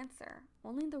no answer,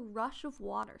 only the rush of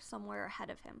water somewhere ahead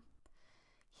of him.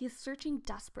 He is searching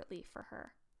desperately for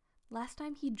her. Last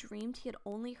time he dreamed he had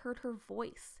only heard her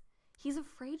voice. He's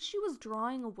afraid she was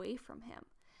drawing away from him,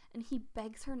 and he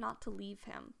begs her not to leave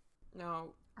him.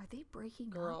 No. Are they breaking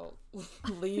up? Girl,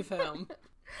 leave him.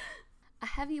 A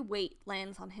heavy weight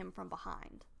lands on him from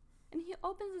behind, and he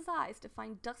opens his eyes to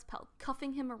find Dustpelt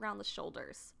cuffing him around the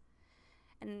shoulders.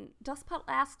 And Dustpelt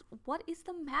asks, what is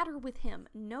the matter with him?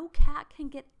 No cat can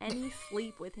get any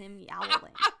sleep with him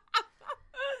yowling.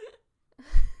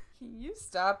 Can you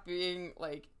stop being,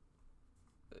 like,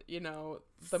 the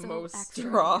So most extra in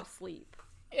drama? your sleep.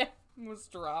 Yeah,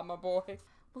 most drama boy.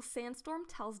 Well, Sandstorm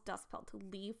tells Dustpelt to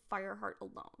leave Fireheart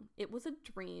alone. It was a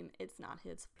dream. It's not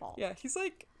his fault. Yeah, he's,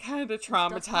 like, kind of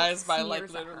traumatized by, like,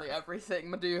 sneers at literally her. everything,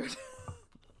 my dude.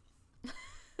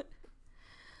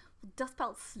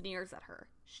 Dustpelt sneers at her.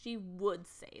 She would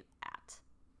say that.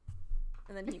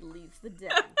 And then he leaves the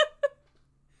den.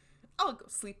 I'll go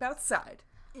sleep outside.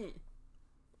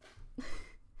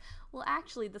 Well,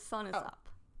 actually, the sun is up,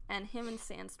 and him and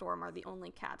Sandstorm are the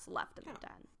only cats left in the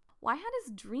den. Why had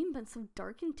his dream been so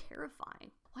dark and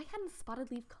terrifying? Why hadn't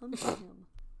Spotted Leaf come to him?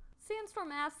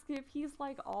 Sandstorm asks if he's,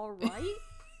 like, alright. And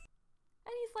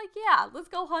he's like, yeah, let's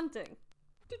go hunting.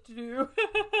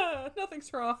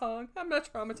 Nothing's wrong. I'm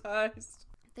not traumatized.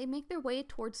 They make their way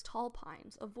towards Tall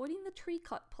Pines, avoiding the tree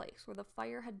cut place where the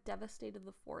fire had devastated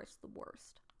the forest the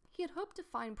worst. He had hoped to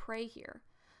find prey here,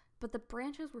 but the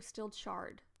branches were still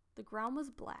charred. The ground was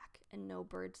black, and no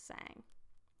birds sang.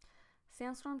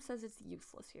 Sandstorm says it's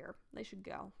useless here. They should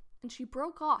go. And she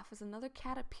broke off as another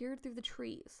cat appeared through the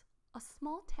trees. A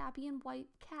small tabby and white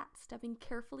cat stepping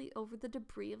carefully over the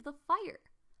debris of the fire.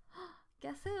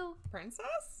 Guess who?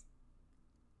 Princess?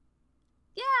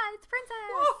 Yeah, it's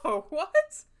Princess! Whoa, what?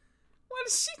 What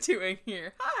is she doing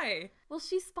here? Hi! Well,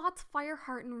 she spots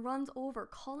Fireheart and runs over,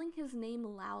 calling his name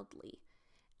loudly.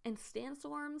 And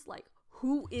Sandstorm's like,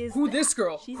 who is Who that? this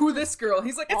girl? She's Who this girl?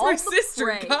 He's like, it's all my the sister,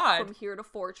 prey God! From here to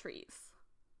 4 trees.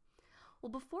 Well,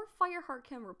 before Fireheart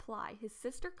can reply, his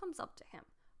sister comes up to him,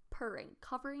 purring,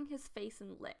 covering his face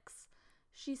in licks.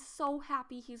 She's so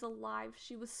happy he's alive.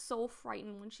 She was so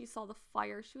frightened when she saw the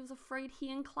fire. She was afraid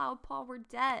he and Cloudpaw were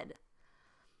dead.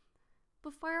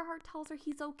 But Fireheart tells her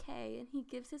he's okay, and he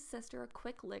gives his sister a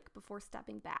quick lick before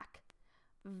stepping back.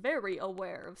 Very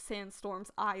aware of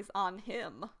Sandstorm's eyes on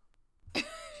him.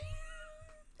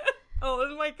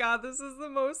 Oh my God, this is the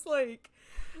most, like,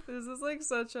 this is, like,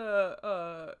 such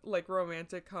a, like,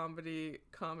 romantic comedy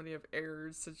of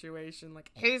errors situation.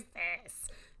 Like, who's this?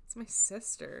 It's my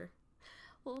sister.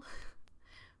 Well,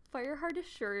 Fireheart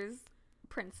assures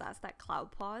Princess that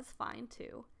Cloudpaw is fine,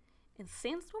 too. And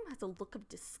Sandstorm has a look of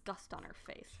disgust on her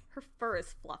face. Her fur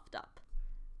is fluffed up.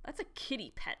 That's a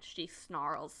kitty pet, she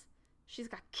snarls. She's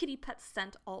got kitty pet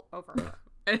scent all over her.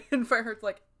 And Fireheart's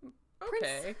like,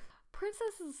 okay.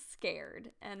 Princess is scared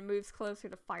and moves closer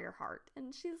to Fireheart.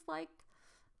 And she's like,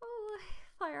 oh,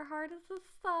 Fireheart, is this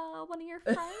one of your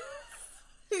friends?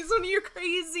 He's one of your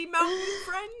crazy mountain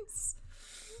friends.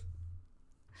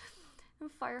 And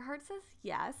Fireheart says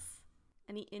yes.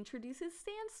 And he introduces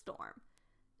Sandstorm.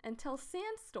 And tells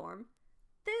Sandstorm,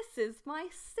 this is my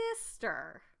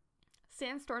sister.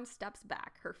 Sandstorm steps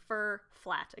back, her fur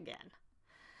flat again.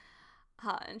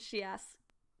 And she asks,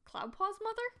 Cloudpaw's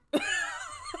mother?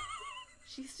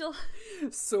 She's still...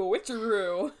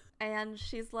 Switcheroo. And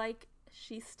she's like,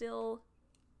 she still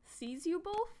sees you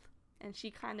both? And she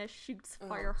kind of shoots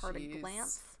Fireheart a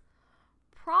glance.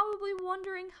 Probably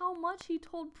wondering how much he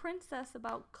told Princess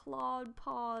about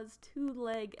Cloudpaw's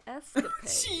 2-leg escapade.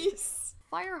 Jeez.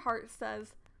 Fireheart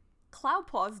says,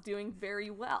 Cloudpaw's doing very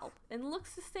well, and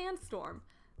looks to Sandstorm,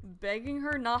 begging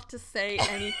her not to say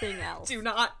anything else. Do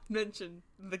not mention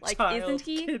the child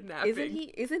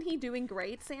kidnapping. Isn't he doing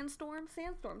great, Sandstorm?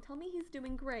 Sandstorm, tell me he's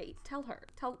doing great. Tell her.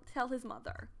 Tell his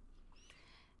mother.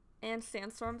 And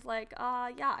Sandstorm's like,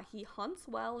 yeah, he hunts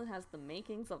well and has the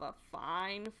makings of a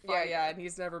fine fighter. Yeah, and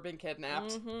he's never been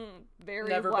kidnapped. Very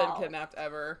never well. been kidnapped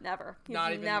ever. Never. He's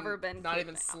not even been not kidnapped.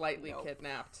 even slightly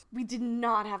kidnapped. We did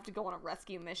not have to go on a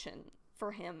rescue mission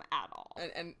for him at all.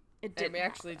 And it didn't we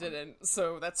actually happen. didn't,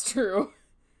 so that's true.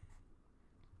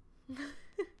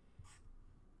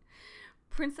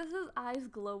 Princess's eyes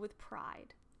glow with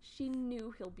pride. She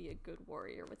knew he'll be a good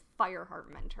warrior with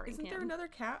Fireheart mentoring him. Isn't there another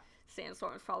cat?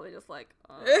 Sandstorm's probably just like,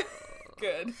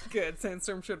 Good.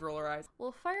 Sandstorm should roll her eyes.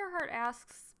 Well, Fireheart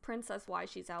asks Princess why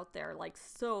she's out there, like,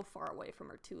 so far away from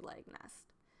her 2-leg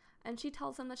nest. And she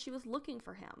tells him that she was looking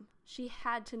for him. She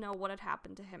had to know what had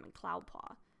happened to him and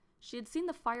Cloudpaw. She had seen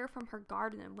the fire from her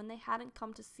garden, and when they hadn't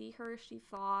come to see her, she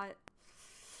thought...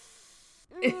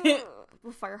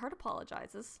 Well, Fireheart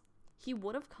apologizes. He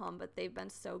would have come, but they've been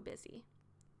so busy.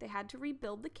 They had to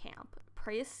rebuild the camp.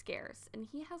 Prey is scarce, and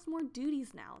he has more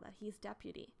duties now that he's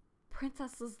deputy.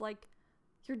 Princess is like,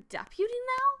 you're deputy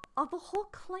now? Of the whole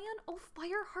clan? Oh,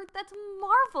 Fireheart, that's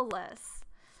marvelous!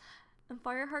 And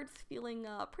Fireheart's feeling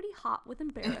pretty hot with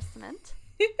embarrassment.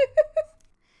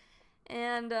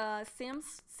 And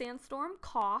Sandstorm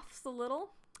coughs a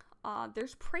little.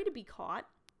 There's prey to be caught.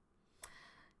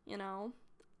 You know?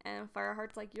 And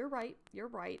Fireheart's like, you're right.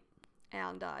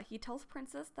 And he tells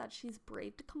Princess that she's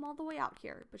brave to come all the way out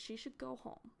here, but she should go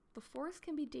home. The forest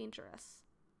can be dangerous.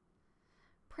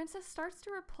 Princess starts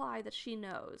to reply that she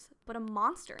knows, but a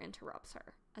monster interrupts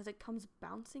her as it comes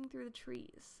bouncing through the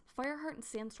trees. Fireheart and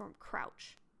Sandstorm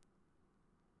crouch.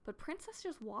 But Princess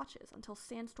just watches until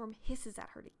Sandstorm hisses at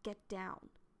her to get down.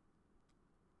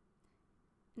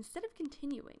 Instead of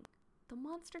continuing, the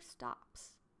monster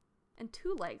stops, and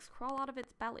two legs crawl out of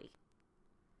its belly.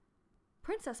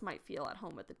 Princess might feel at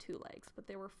home with the two legs, but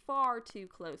they were far too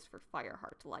close for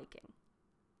Fireheart's liking.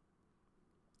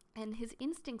 And his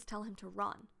instincts tell him to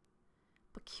run,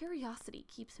 but curiosity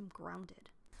keeps him grounded.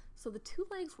 So the two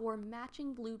legs wore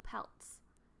matching blue pelts,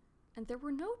 and there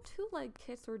were no two-leg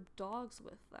kits or dogs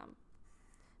with them.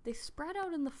 They spread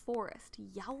out in the forest,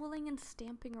 yowling and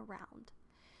stamping around,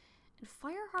 and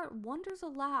Fireheart wonders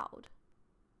aloud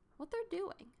what they're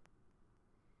doing.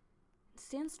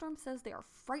 Sandstorm says they are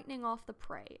frightening off the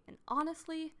prey, and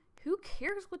honestly, who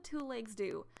cares what two legs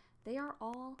do? They are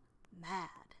all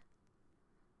mad.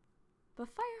 But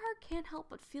Fireheart can't help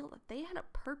but feel that they had a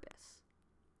purpose,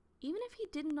 even if he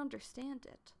didn't understand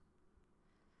it.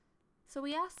 So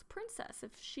he asks Princess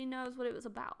if she knows what it was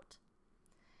about.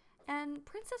 And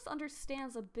Princess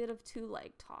understands a bit of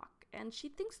two-leg talk, and she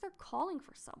thinks they're calling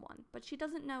for someone, but she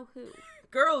doesn't know who.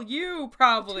 Girl, you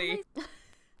probably.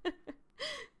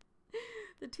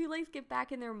 The two legs get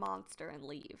back in their monster and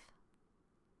leave.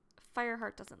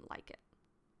 Fireheart doesn't like it.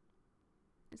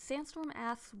 Sandstorm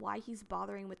asks why he's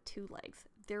bothering with two legs.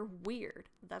 They're weird.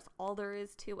 That's all there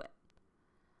is to it.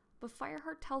 But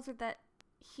Fireheart tells her that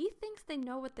he thinks they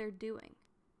know what they're doing,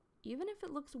 even if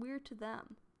it looks weird to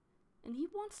them. And he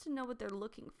wants to know what they're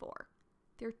looking for.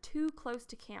 They're too close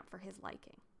to camp for his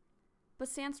liking. But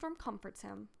Sandstorm comforts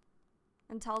him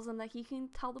and tells him that he can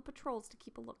tell the patrols to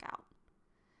keep a lookout.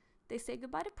 They say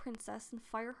goodbye to Princess, and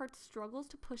Fireheart struggles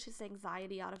to push his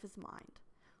anxiety out of his mind,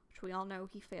 which we all know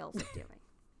he fails at doing.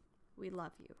 We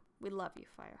love you. We love you,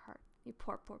 Fireheart. You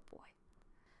poor, poor boy.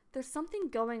 There's something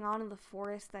going on in the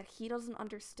forest that he doesn't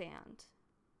understand,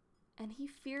 and he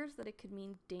fears that it could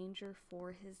mean danger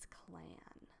for his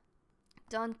clan.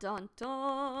 Dun dun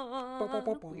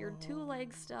dun! Weird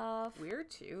two-leg stuff. Weird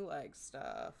two-leg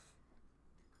stuff.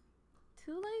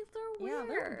 Two legs are weird. Yeah,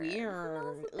 they're weird. Who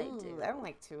knows what they do? I don't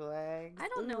like two legs. I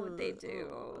don't know what they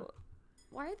do.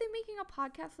 Why are they making a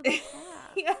podcast about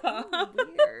cats? Yeah.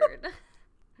 Weird.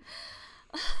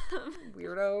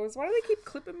 Weirdos. Why do they keep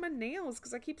clipping my nails?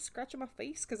 Because I keep scratching my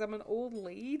face because I'm an old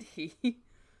lady.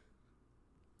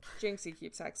 Jinxie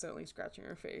keeps accidentally scratching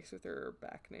her face with her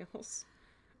back nails.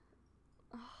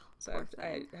 Oh, so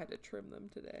I had to trim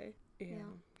them today. Yeah.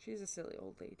 She's a silly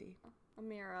old lady.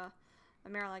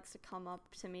 Amira likes to come up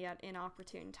to me at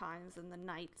inopportune times in the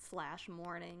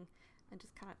night/morning and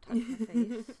just kind of touch my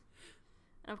face.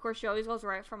 And of course, she always goes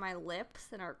right for my lips,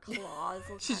 and her claws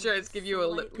will She tries to give you a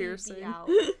lip piercing. Out.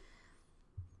 And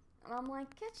I'm like,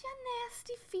 get your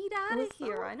nasty feet out of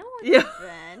here. I know where you've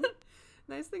been.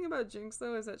 Nice thing about Jinx,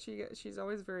 though, is that she's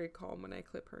always very calm when I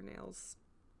clip her nails.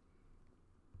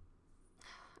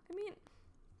 I mean,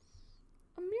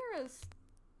 Amira's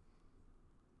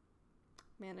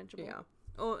manageable. Yeah.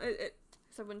 Oh,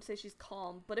 so I wouldn't say she's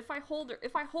calm, but if I hold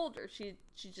her, she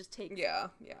just takes. Yeah,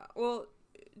 yeah. Well,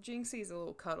 Jinxie's a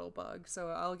little cuddle bug, so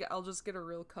I'll just get her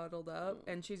real cuddled up,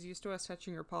 and she's used to us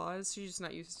touching her paws. She's just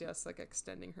not used to us like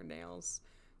extending her nails,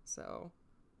 so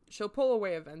she'll pull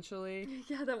away eventually.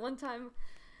 Yeah, that one time,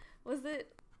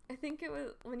 I think it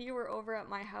was when you were over at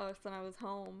my house and I was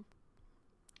home,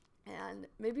 and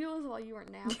maybe it was while you were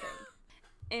napping.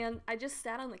 And I just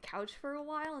sat on the couch for a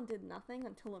while and did nothing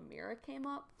until Amira came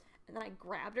up. And then I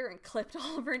grabbed her and clipped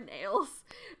all of her nails.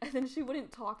 And then she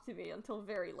wouldn't talk to me until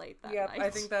very late that night. I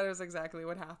think that is exactly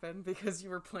what happened because you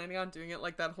were planning on doing it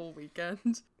like that whole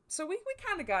weekend. So we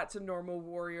kind of got to normal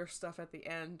warrior stuff at the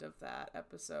end of that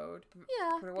episode.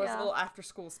 Yeah. But it was a little after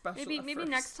school special. Maybe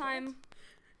next time.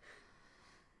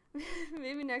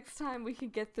 Maybe next time we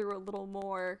could get through a little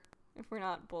more. If we're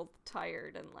not both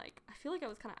tired and I feel like I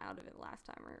was kind of out of it last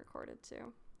time I recorded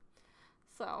too.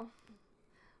 So,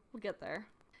 we'll get there.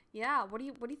 Yeah, what do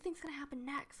you think's gonna happen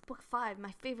next? Book 5,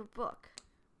 my favorite book.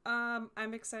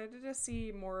 I'm excited to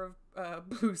see more of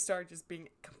Blue Star just being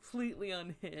completely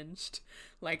unhinged,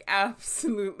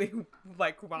 absolutely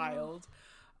wild.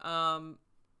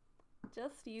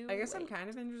 Just you. I guess I'm kind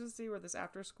of interested to see where this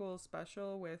after school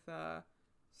special with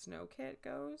Snow Kit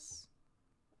goes.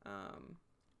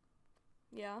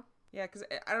 Yeah. Yeah, because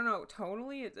I don't know,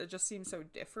 tonally it just seems so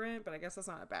different, but I guess that's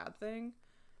not a bad thing.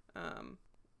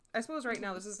 I suppose right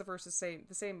now this is the first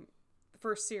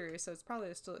series, so it's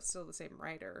probably still the same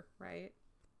writer, right?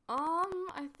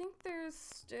 I think there's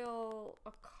still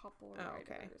a couple writers.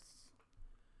 Okay.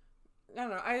 I don't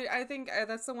know. I think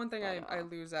that's the one thing I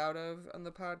lose out of on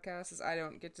the podcast is I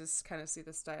don't get to kind of see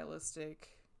the stylistic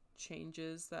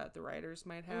changes that the writers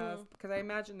might have because I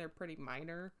imagine they're pretty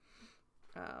minor.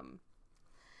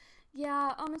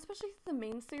 Yeah, especially the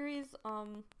main series. I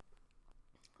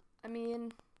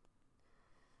mean,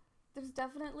 there's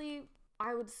definitely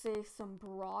I would say some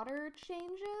broader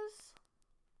changes.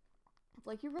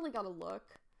 Like, you really gotta look.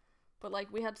 But,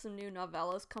 like, we had some new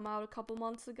novellas come out a couple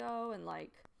months ago, and,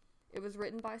 like, it was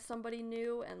written by somebody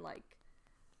new, and, like,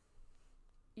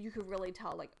 you could really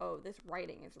tell, like, oh, this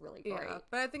writing is really great. Yeah,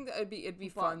 but I think that it'd be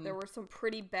but fun. There were some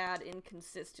pretty bad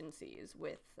inconsistencies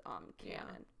with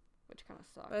canon, which kind of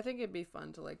sucked. But I think it'd be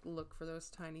fun to, like, look for those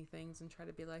tiny things and try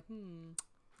to be like,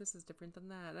 this is different than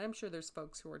that. And I'm sure there's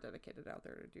folks who are dedicated out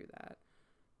there to do that.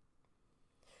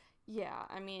 Yeah,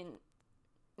 I mean,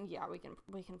 yeah, we can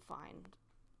find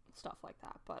stuff like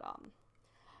that, but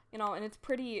you know, and it's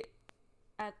pretty,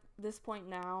 at this point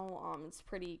now, it's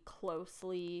pretty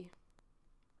closely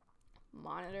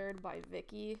monitored by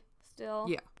Vicky still.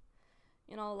 Yeah.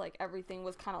 You know, like, everything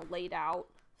was kind of laid out,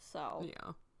 so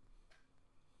yeah,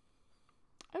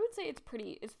 I would say it's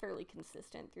fairly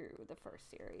consistent through the first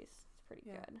series. It's pretty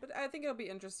good. But I think it'll be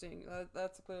interesting.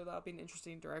 That'll be an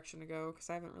interesting direction to go, because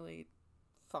I haven't really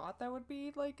thought that would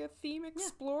be, like, a theme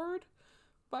explored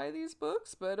by these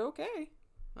books, but okay.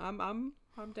 I'm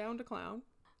down to clown.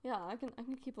 Yeah, I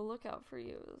can keep a lookout for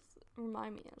you.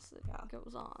 Remind me as it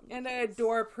goes on. And I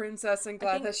adore Princess and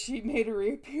glad that she made a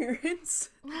reappearance.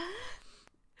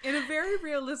 In a very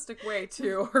realistic way,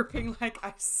 too. Her being like,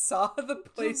 I saw the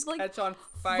place catch on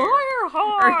fire. Fire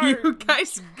hard! Are you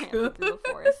guys good? Through the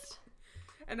forest.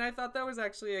 And I thought that was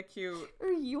actually a cute... Are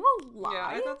you alive? Yeah,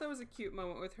 I thought that was a cute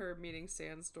moment with her meeting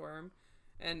Sandstorm.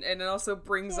 And it also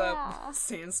brings up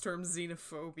Sandstorm's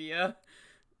xenophobia.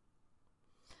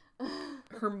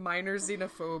 Her minor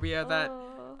xenophobia that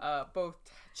both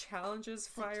challenges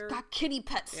Fire... That kitty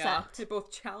pet set. Yeah, it both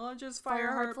challenges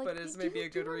Fireheart, but is maybe a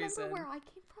good reason where I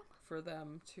came from? for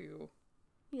them to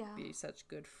be such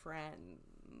good friends.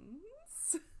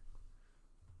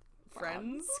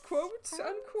 Friends, quote,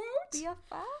 unquote?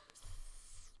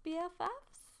 BFFs?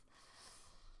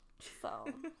 So,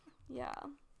 yeah.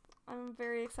 I'm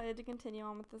very excited to continue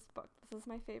on with this book. This is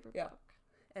my favorite book.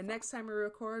 And next time we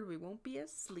record, we won't be as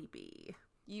sleepy.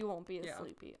 You won't be as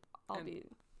sleepy. I'll be...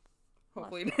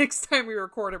 Hopefully next time we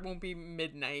record, it won't be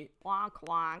midnight. Wonk,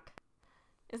 wonk.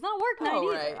 It's not work night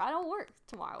either. I don't work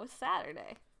tomorrow. It's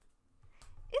Saturday.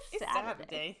 It's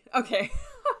Saturday. Okay.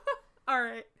 All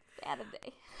right.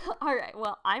 Saturday. All right.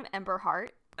 Well, I'm Ember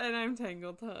Heart. And I'm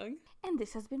Tangle Tongue. And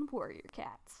this has been Warrior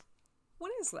Cats.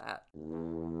 What is that?